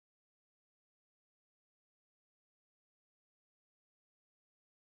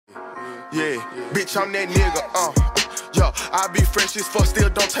Yeah, bitch, I'm that nigga, yo, I be fresh as fuck, still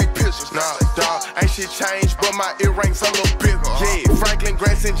don't take pictures. Nah, dawg, ain't shit changed, but my earrings a little bigger. Yeah, Franklin,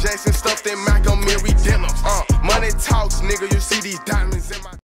 Grants, and Jackson stuff that Montgomery denim. Money talks, nigga, you see these diamonds in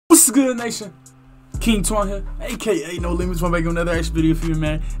my... What's good, nation? 𝐁𝐄𝐋 here, aka No Limits. Want to make another action video for you,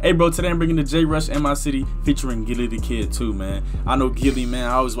 man. Hey, bro, today I'm bringing the J Rush in my city featuring Gillie the Kid too, man. I know Gillie, man.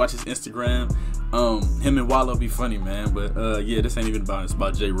 I always watch his Instagram. Him and Wallow be funny, man. But yeah, this ain't even about it's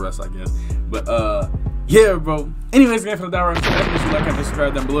about J Rush, I guess. But yeah, bro. Anyways, guys, from the direct, make sure you like and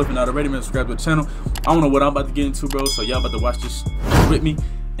subscribe down below if you're not already, man. Subscribe to the channel. I don't know what I'm about to get into, bro. So y'all about to watch this with me,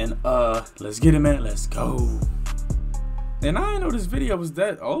 and let's get it, man. Let's go. And I didn't know this video was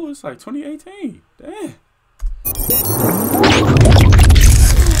that old. It's like 2018. Damn.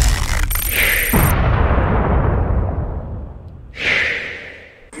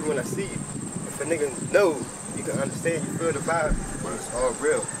 Even when I see you, if a nigga knows, you can understand, you feel the vibe, but it's all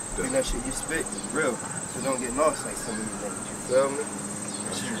real. You know, shit you spit is real. So don't get lost like some of these niggas, you feel me?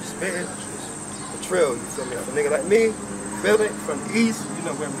 That shit you spit, the trail, you feel me? If a nigga like me, feel it, from the east, you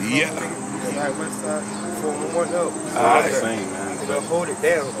know where we from, nigga. Side, west side, 411. Alright, same, man. You know, hold it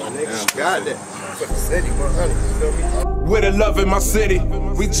down, nigga. Got that. For the city, 100, you feel me? With the love in my city,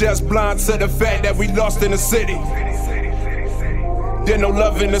 we just blind to the fact that we lost in the city. There's no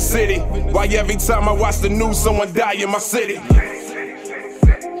love in the city. Why every time I watch the news, someone die in my city?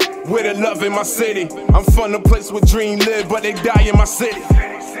 With the love in my city, I'm from the place where dreams live, but they die in my city.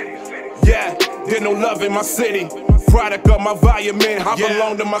 Yeah, there's no love in my city. Product of my environment, I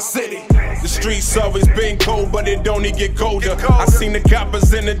belong to my city. The streets always been cold, but it don't even get colder. I seen the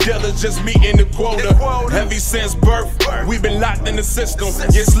coppers and the dealers just meeting the quota. Ever since birth, we've been locked in the system.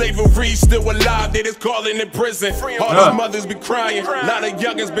 Yeah, slavery still alive, they just calling it prison. All these mothers be crying, a lot of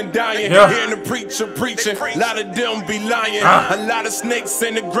youngins been dying. Hearing the preacher preaching, a lot of them be lying. A lot of snakes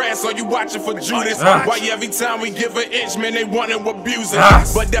in the grass, are you watching for Judas? Why every time we give an inch, man, they want to abuse it.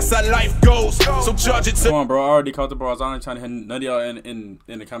 But that's how life goes, so charge it to... Come on, bro, I already caught the bars. I ain't trying to hear none of y'all in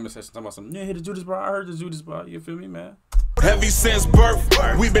the comment section talking about something. Yeah, hit the Judas bar. I heard the Judas bar. You feel me, man? Ever since birth,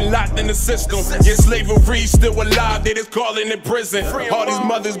 we've been locked in the system. Yeah, slavery still alive, they just calling it prison. All these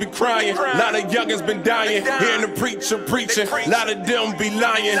mothers be crying, a lot of youngins been dying. Hearing the preacher preaching, a lot of them be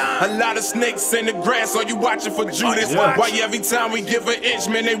lying. A lot of snakes in the grass, are you watching for Judas? Why every time we give an inch,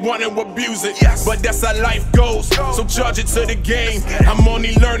 man, they want to abuse it. But that's how life goes, so charge it to the game. I'm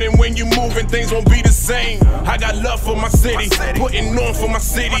only learning when you moving, things won't be the same. I got love for my city, putting on for my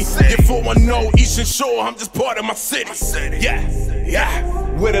city. If 410 East and Shore, I'm just part of my city. Yeah.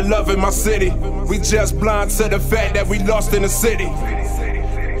 With the love in my city, we just blind to the fact that we lost in the city.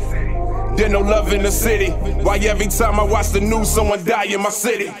 There's no love in the city. Why every time I watch the news, someone die in my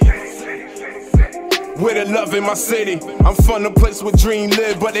city? With the love in my city, I'm from the place where dreams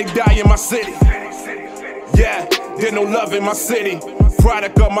live, but they die in my city. Yeah, there's no love in my city.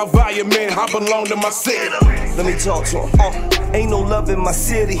 Product of my environment, I belong to my city. Let me talk to him. Ain't no love in my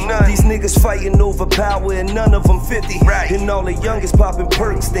city. These niggas fighting over power and none of them 50. And all the youngest popping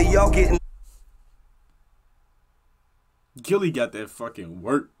perks, they all getting... Gillie got that fucking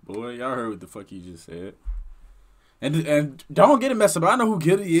work, boy. Y'all heard what the fuck he just said. And don't get it messed up. I know who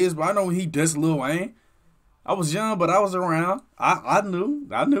Gillie is, but I know he does Lil Wayne. I was young, but I was around. I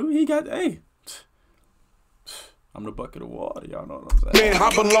knew he got, hey. I'm the bucket of water, y'all know what I'm saying? Man,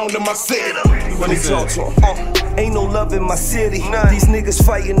 I belong to my city. Let me talk to him. Ain't no love in my city. These niggas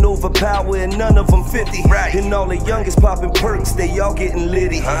fighting over power and none of them 50. And all the youngest popping perks, they all getting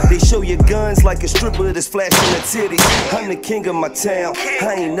litty. They show you guns like a stripper that's flashing a titty. I'm the king of my town,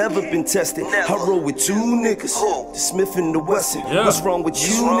 I ain't never been tested. I roll with two niggas, the Smith and the Wesson. What's wrong with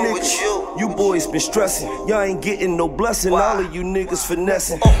you niggas? You boys been stressing, y'all ain't getting no blessing. All of you niggas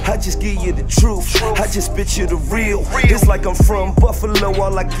finessing. I just give you the truth, I just spit you the real. It's like I'm from Buffalo,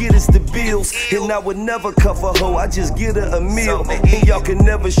 all I get is the bills. And I would never cuff a hoe, I just get her a meal. And y'all can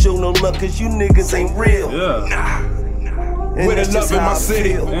never show no love, cause you niggas ain't real. With the love in my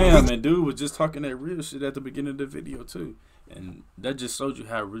city. Damn, man, dude was just talking that real shit at the beginning of the video too. And that just showed you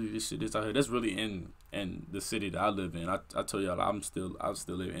how really this shit is out here. That's really in the city that I live in. I told y'all I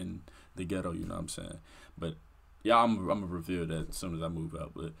still live in the ghetto, you know what I'm saying? But yeah, I'm gonna reveal that as soon as I move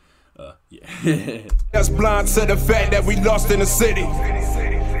out, but yeah. Just blind to the fact that we lost in the city.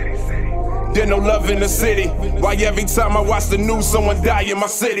 There's no love in the city. Why every time I watch the news, someone die in my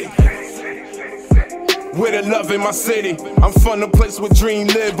city? With the love in my city, I'm from the place where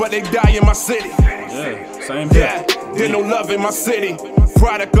dreams live, but they die in my city. Yeah, same here. Yeah, there's no love in my city.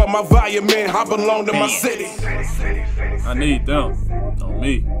 Product of my environment, I belong to my city. I need them, on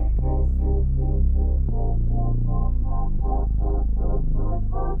me.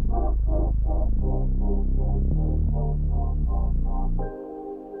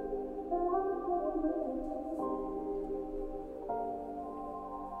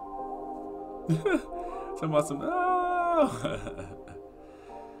 Talking about some, oh.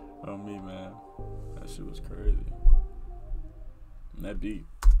 On me, man. That shit was crazy. And that beat.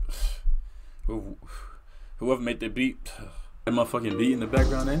 Whoever made that beat, that motherfucking beat in the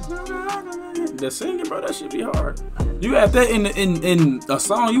background, that singing, bro, that shit be hard. You have that in a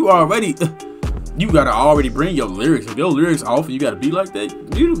song, you already, you gotta already bring your lyrics. If your lyrics off and you gotta be like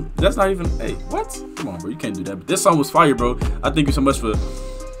that, that's not even, hey, what? Come on, bro, you can't do that. But this song was fire, bro. I thank you so much for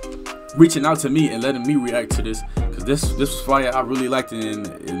reaching out to me and letting me react to this, because this was fire. I really liked it,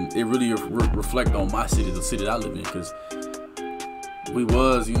 and it really reflect on my city, the city that I live in, because we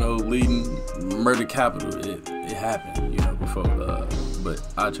was, you know, leading murder capital. It happened, you know, before, but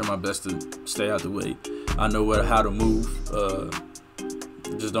I try my best to stay out the way. I know how to move.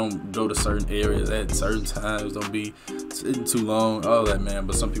 Just don't go to certain areas at certain times. Don't be sitting too long, all that, man.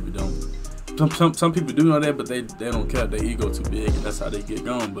 But some people don't. Some people do know that, but they don't care. Their ego too big, and that's how they get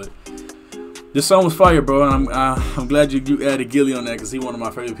going. But this song was fire, bro, and I'm glad you added Gillie on that, because he's one of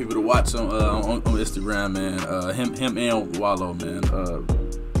my favorite people to watch on Instagram, man. Him and Wallow, man.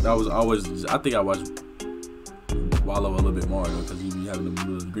 I think I watched Wallow a little bit more, though, because he be having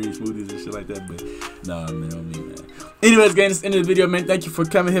them little green smoothies and shit like that. But nah, man, on me, man. Anyways, guys, this is the end of the video, man. Thank you for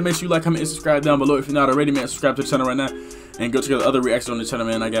coming here. Make sure you like, comment, and subscribe down below if you're not already, man. Subscribe to the channel right now, and go check out the other reactions on the channel,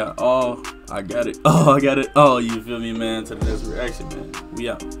 man. I got it. You feel me, man? To the next reaction, man. We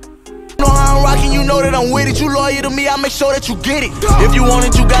out. You know how I'm rocking, you know that I'm with it. You loyal to me, I make sure that you get it. If you want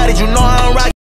it, you got it. You know how I'm rocking.